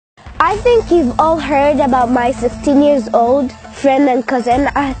I think you've all heard about my 16 years old friend and cousin,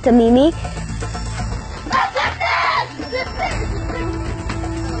 Tamimi.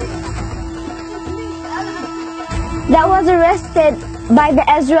 That was arrested by the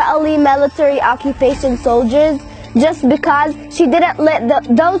Israeli military occupation soldiers just because she didn't let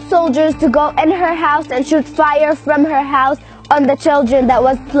those soldiers to go in her house and shoot fire from her house on the children that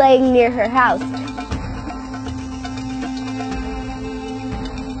was playing near her house.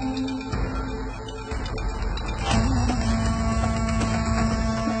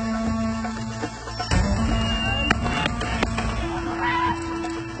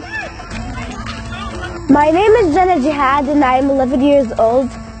 My name is Jana Jihad and I am 11 years old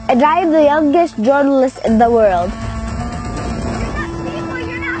and I am the youngest journalist in the world.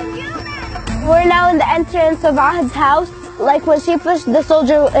 We're now in the entrance of Ahad's house. Like when she pushed the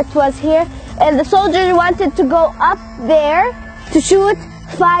soldier, it was here, and the soldier wanted to go up there to shoot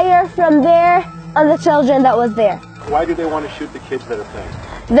fire from there on the children that was there. Why do they want to shoot the kids that are playing?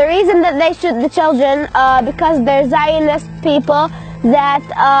 The reason that they shoot the children because they're Zionist people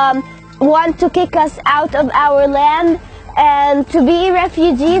that want to kick us out of our land and to be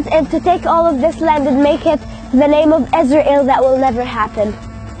refugees and to take all of this land and make it the name of Israel. That will never happen.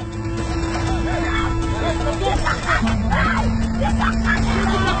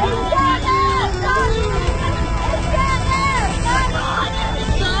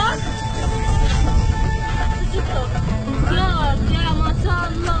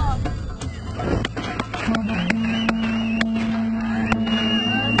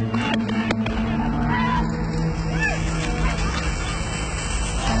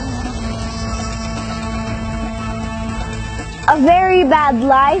 A very bad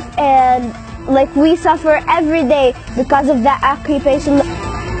life, and like we suffer every day because of that occupation.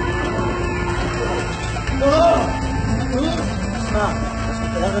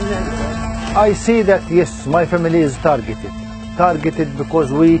 I see that yes, my family is targeted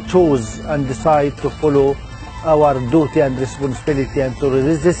because we chose and decide to follow our duty and responsibility and to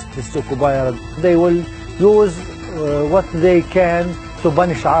resist this occupier. They will use what they can to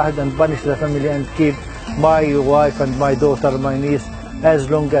punish Ahad and punish the family and keep my wife and my daughter, my niece, as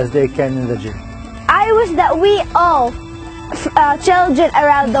long as they can in the jail. I wish that we all, children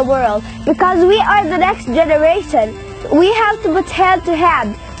around the world, because we are the next generation, we have to put hand to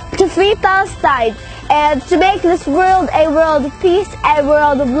hand to free Palestine and to make this world a world of peace, a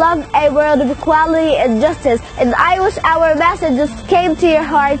world of love, a world of equality and justice. And I wish our messages came to your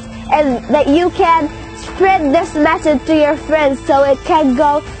hearts and that you can spread this message to your friends so it can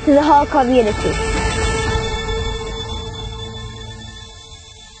go to the whole community.